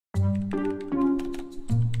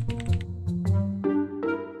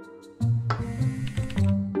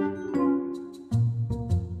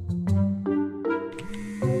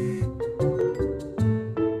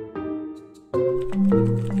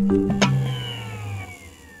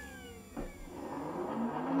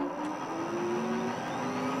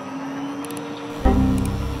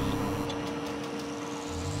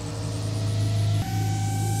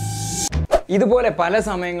ഇതുപോലെ പല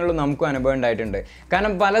സമയങ്ങളിലും നമുക്ക് അനുഭവം ഉണ്ടായിട്ടുണ്ട്.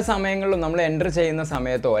 കാരണം പല സമയങ്ങളിലും നമ്മൾ എൻ്റർ ചെയ്യുന്ന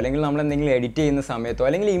സമയത്തോ അല്ലെങ്കിൽ നമ്മൾ എന്തെങ്കിലും എഡിറ്റ് ചെയ്യുന്ന സമയത്തോ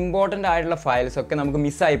അല്ലെങ്കിൽ ഇമ്പോർട്ടൻ്റ് ആയിട്ടുള്ള ഫയൽസൊക്കെ നമുക്ക്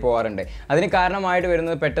മിസ്സായി പോകാറുണ്ട്. അതിന് കാരണമായിട്ട്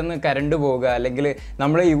വരുന്നത് പെട്ടെന്ന് കറണ്ട് പോകുക, അല്ലെങ്കിൽ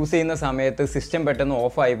നമ്മൾ യൂസ് ചെയ്യുന്ന സമയത്ത് സിസ്റ്റം പെട്ടെന്ന്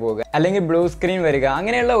ഓഫായി പോകുക, അല്ലെങ്കിൽ ബ്ലൂ സ്ക്രീൻ വരിക,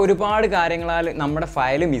 അങ്ങനെയുള്ള ഒരുപാട് കാര്യങ്ങളാൽ നമ്മുടെ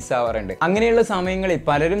ഫയൽ മിസ്സാവാറുണ്ട്. അങ്ങനെയുള്ള സമയങ്ങളിൽ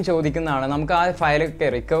പലരും ചോദിക്കുന്നതാണ്, നമുക്ക് ആ ഫയലൊക്കെ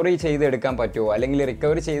റിക്കവറി ചെയ്തെടുക്കാൻ പറ്റുമോ, അല്ലെങ്കിൽ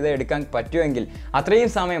റിക്കവറി ചെയ്തെടുക്കാൻ പറ്റുമെങ്കിൽ അത്രയും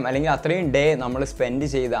സമയം അല്ലെങ്കിൽ അത്രയും ഡേ നമ്മൾ സ്പെൻഡ്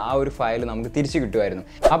ചെയ്ത ആ ഒരു ഫയൽ നമുക്ക് തിരിച്ചു കിട്ടുമായിരുന്നു.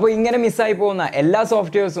 അപ്പോൾ ഇങ്ങനെ മിസ്സായി പോകുന്ന എല്ലാ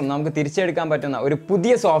സോഫ്റ്റ്വെയർസും നമുക്ക് തിരിച്ചെടുക്കാൻ പറ്റുന്ന ഒരു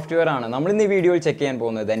പുതിയ സോഫ്റ്റ്വെയർ ആണ് നമ്മൾ ഇന്ന് ഈ വീഡിയോയിൽ ചെക്ക് ചെയ്യാൻ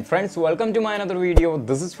പോകുന്നത്. Then friends, welcome to my another video.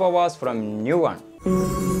 This is Fawaz from New One.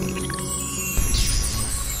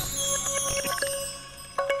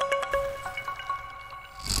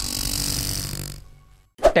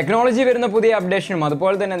 Technology വരുന്ന പുതിയ അപ്ഡേഷനും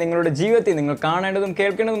അതുപോലെ തന്നെ നിങ്ങളുടെ ജീവിതത്തിൽ നിങ്ങൾ കാണേണ്ടതും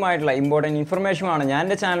കേൾക്കേണ്ടതുമായിട്ടുള്ള ഇമ്പോർട്ടൻറ്റ് ഇൻഫർമേഷനുമാണ് ഞാൻ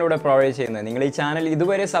എൻ്റെ ചാനലിലൂടെ പ്രൊവൈഡ് ചെയ്യുന്നത്. നിങ്ങൾ ഈ ചാനൽ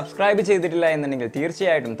ഇതുവരെ സബ്സ്ക്രൈബ് ചെയ്തിട്ടില്ല എന്നുണ്ടെങ്കിൽ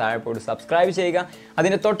തീർച്ചയായിട്ടും താഴെപ്പോട്ട് സബ്സ്ക്രൈബ് ചെയ്യുക.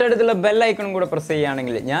 അതിൻ്റെ തൊട്ടടുത്തുള്ള ബെൽ ഐക്കണും കൂടെ പ്രസ്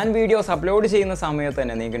ചെയ്യുകയാണെങ്കിൽ ഞാൻ വീഡിയോസ് അപ്ലോഡ് ചെയ്യുന്ന സമയത്ത്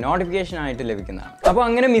തന്നെ നിങ്ങൾക്ക് നോട്ടിഫിക്കേഷൻ ആയിട്ട് ലഭിക്കുന്നതാണ്. അപ്പോൾ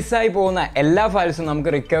അങ്ങനെ മിസ്സായി പോകുന്ന എല്ലാ ഫയൽസും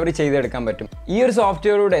നമുക്ക് റിക്കവറി ചെയ്തെടുക്കാൻ പറ്റും. ഈ ഒരു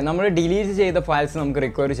സോഫ്റ്റ്വെയറിലൂടെ നമ്മൾ ഡിലീറ്റ് ചെയ്ത ഫയൽസ് നമുക്ക്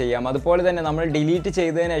റിക്കവറി ചെയ്യാം. അതുപോലെ തന്നെ നമ്മൾ ഡിലീറ്റ്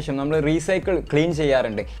ചെയ്തതിനു ശേഷം നമ്മൾ റീസൈക്കിൾ ക്ലീൻ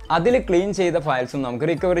ചെയ്യാറുണ്ട്. അതിൽ ക്ലീൻ ചെയ്ത ഫയൽസും നമുക്ക്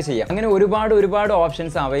റിക്കവറി ചെയ്യാം. അങ്ങനെ ഒരുപാട്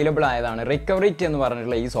ഓപ്ഷൻസ് അവൈലബിൾ ആയതാണ് റിക്കവറിറ്റ് എന്ന്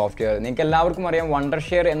പറഞ്ഞിട്ടുള്ള ഈ സോഫ്റ്റ്വെയർ. നിങ്ങൾക്ക് എല്ലാവർക്കും അറിയാം,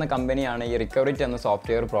 വണ്ടർഷെയർ എന്ന കമ്പനിയാണ് ഈ റിക്കവറിറ്റ് എന്ന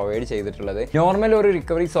സോഫ്റ്റ്വെയർ പ്രൊവൈഡ് ചെയ്തിട്ടുള്ളത്. നോർമൽ ഒരു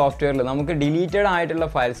റിക്കവറി സോഫ്റ്റ്വെയറിൽ നമുക്ക് ഡിലീറ്റഡ് ആയിട്ടുള്ള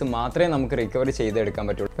ഫയൽസ് മാത്രമേ നമുക്ക് റിക്കവറി ചെയ്തെടുക്കാൻ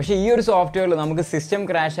പറ്റുള്ളൂ. പക്ഷേ ഈ ഒരു സോഫ്റ്റ്വെയറിൽ നമുക്ക് സിസ്റ്റം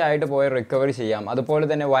ക്രാഷ് ആയിട്ട് പോയ റിക്കവറി ചെയ്യാം. അതുപോലെ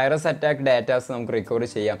തന്നെ വൈറസ് അറ്റാക്ക് ഡാറ്റാസ് നമുക്ക് റിക്കവറി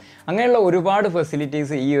ചെയ്യാം. അങ്ങനെയുള്ള ഒരുപാട്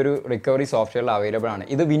ഫെസിലിറ്റീസ് ഈ ഒരു റിക്കവറി സോഫ്റ്റ്വെയറിൽ അവൈലബിൾ ആണ്.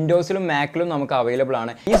 ഇത് വിൻഡോസിലും മാക്കിലും നമുക്ക് അവൈലബിൾ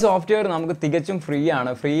ആണ്. ഈ സോഫ്റ്റ്വെയർ നമുക്ക് തികച്ചും ഫ്രീ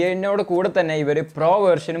ആണ്. ഫ്രീയോട് കൂടെ തന്നെ ഇവർ പ്രോ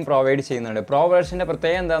വേർഷനും പ്രൊവൈഡ് ചെയ്യുന്നുണ്ട്. പ്രോ വേർഷൻ്റെ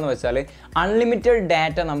പ്രത്യേകത എന്താണെന്ന് വെച്ചാൽ അൺലിമിറ്റഡ്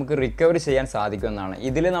ഡാറ്റ നമുക്ക് റിക്കവറി ചെയ്യാൻ സാധിക്കുമെന്നാണ്.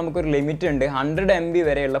 ഇതിൽ നമുക്കൊരു ലിമിറ്റ് ഉണ്ട്. 100 MB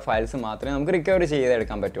വരെയുള്ള ഫയൽസ് മാത്രമേ നമുക്ക് റിക്കവറി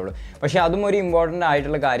ചെയ്തെടുക്കാൻ പറ്റുള്ളൂ. പക്ഷേ അതും ഒരു ഇമ്പോർട്ടൻ്റ്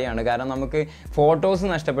ആയിട്ടുള്ള കാര്യമാണ്. കാരണം നമുക്ക് ഫോട്ടോസ്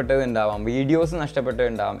നഷ്ടപ്പെട്ടത് ഉണ്ടാവാം, വീഡിയോസ് നഷ്ടപ്പെട്ടത്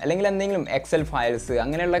ഉണ്ടാവാം, അല്ലെങ്കിൽ എന്തെങ്കിലും എക്സൽ ഫയൽസ്,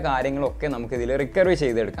 അങ്ങനെയുള്ള കാര്യങ്ങളൊക്കെ നമുക്ക് ഇതിൽ റിക്കവറി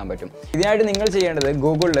ചെയ്തെടുക്കാൻ പറ്റും. ഇതിനായിട്ട് നിങ്ങൾ ചെയ്യേണ്ടത്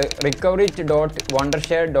ഗൂഗിളിൽ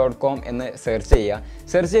recoverit.wondershare.com എന്ന് സെർച്ച് ചെയ്യുക.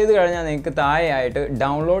 സെർച്ച് ചെയ്ത് കഴിഞ്ഞാൽ നിങ്ങൾക്ക് താഴെയായിട്ട്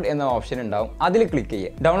ഡൗൺലോഡ് എന്ന ഓപ്ഷൻ ഉണ്ടാവും. അതിൽ ക്ലിക്ക് ചെയ്യുക.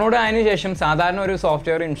 ഡൗൺലോഡ് ആയതിനു ശേഷം സാധാരണ ഒരു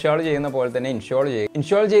സോഫ്റ്റ്വെയർ ഇൻസ്റ്റാൾ ചെയ്യുന്ന പോലെ തന്നെ ഇൻസ്റ്റാൾ ചെയ്യും.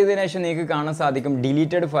 ഇൻസ്റ്റാൾ ചെയ്തതിനു ശേഷം നിങ്ങൾക്ക് കാണാൻ സാധിക്കും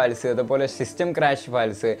ഡിലീറ്റഡ് ഫയൽസ്, അതുപോലെ system crash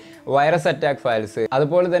files, virus attack files,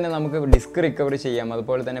 അതുപോലെ തന്നെ നമുക്ക് ഡിസ്ക് റിക്കവറി ചെയ്യാം,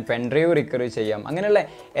 അതുപോലെ തന്നെ പെൻഡ്രൈവ് റിക്കവറി ചെയ്യാം. അങ്ങനെയുള്ള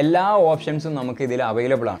എല്ലാ ഓപ്ഷൻസും നമുക്ക് ഇതിൽ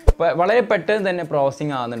അവൈലബിൾ ആണ്. വളരെ പെട്ടെന്ന് തന്നെ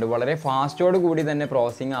പ്രോസസ്സിംഗ് ആവുന്നുണ്ട്. വളരെ ഫാസ്റ്റോട് കൂടി തന്നെ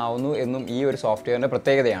പ്രോസസ്സിംഗ് ആവുന്നു എന്നും ഈ ഒരു സോഫ്റ്റ്വെയറിൻ്റെ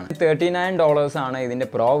പ്രത്യേകതയാണ്. $39 ആണ് ഇതിൻ്റെ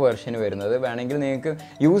പ്രോ വെർഷൻ വരുന്നത്. വേണമെങ്കിൽ നിങ്ങൾക്ക്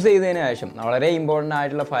യൂസ് ചെയ്തതിന് ശേഷം വളരെ ഇമ്പോർട്ടൻ്റ്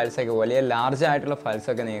ആയിട്ടുള്ള ഫയൽസൊക്കെ, വലിയ ലാർജ് ആയിട്ടുള്ള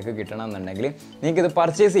ഫയൽസൊക്കെ നിങ്ങൾക്ക് കിട്ടണമെന്നുണ്ടെങ്കിൽ നിങ്ങൾക്ക് ഇത്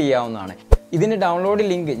പർച്ചേസ് ചെയ്യാവുന്നതാണ്. ഇതിൻ്റെ ഡൗൺലോഡ്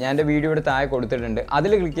ലിങ്ക് ഞാൻ എൻ്റെ വീഡിയോയുടെ താഴെ കൊടുത്തിട്ടുണ്ട്.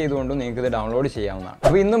 അതിൽ ക്ലിക്ക് ചെയ്തുകൊണ്ട് നിങ്ങൾക്ക് ഇത് ഡൗൺലോഡ് ചെയ്യാവുന്നതാണ്.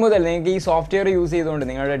 അപ്പോൾ ഇന്ന് മുതൽ നിങ്ങൾക്ക് ഈ സോഫ്റ്റ്വെയർ യൂസ് ചെയ്തുകൊണ്ട്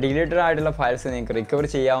നിങ്ങളുടെ ഡിലീറ്റഡ് ആയിട്ടുള്ള ഫയൽസ് നിങ്ങൾക്ക് റിക്കവർ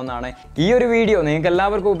ചെയ്യാവുന്നതാണ്. ഈ ഒരു വീഡിയോ നിങ്ങൾക്ക്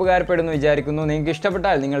എല്ലാവർക്കും ഉപകാരപ്പെടുന്നു വിചാരിക്കുന്നു. നിങ്ങൾക്ക്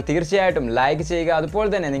ഇഷ്ടപ്പെട്ടാൽ നിങ്ങൾ തീർച്ചയായിട്ടും ലൈക്ക് ചെയ്യുക. അതുപോലെ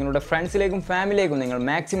തന്നെ നിങ്ങളുടെ ഫ്രണ്ട്സിലേക്കും ഫാമിലിയിലേക്കും നിങ്ങൾ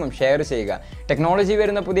മാക്സിമം ഷെയർ ചെയ്യുക. ടെക്നോളജി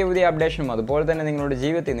വരുന്ന പുതിയ അപ്ഡേഷനും അതുപോലെ തന്നെ നിങ്ങളുടെ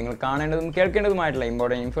ജീവിതത്തിൽ നിങ്ങൾ കാണേണ്ടതും കേൾക്കേണ്ടതുമായിട്ടുള്ള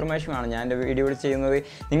ഇമ്പോർട്ടൻറ്റ് ഇൻഫർമേഷനാണ് ഞാൻ എൻ്റെ വീഡിയോയിൽ ചെയ്യുന്നത്.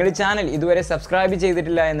 നിങ്ങൾ ഈ ചാനൽ ഇതുവരെ സബ്സ്ക്രൈബ്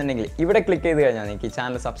ചെയ്തിട്ടില്ല എന്നുണ്ടെങ്കിൽ ഇവിടെ ക്ലിക്ക് ചെയ്ത് കഴിഞ്ഞാൽ നിങ്ങൾക്ക് ഈ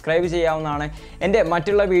ചാനൽ സബ്സ്ക്രൈബ് ചെയ്യാവുന്നതാണ്. എൻ്റെ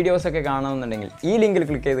മറ്റുള്ള വീഡിയോസൊക്കെ കാണണമെന്നുണ്ടെങ്കിൽ ഈ ലിങ്കിൽ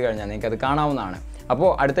ക്ലിക്ക് ചെയ്ത് കഴിഞ്ഞാൽ നിങ്ങൾക്ക് അത് കാണാവുന്നതാണ്. അപ്പോൾ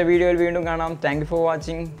അടുത്ത വീഡിയോയിൽ വീണ്ടും കാണാം. Thank you for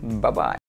watching. By.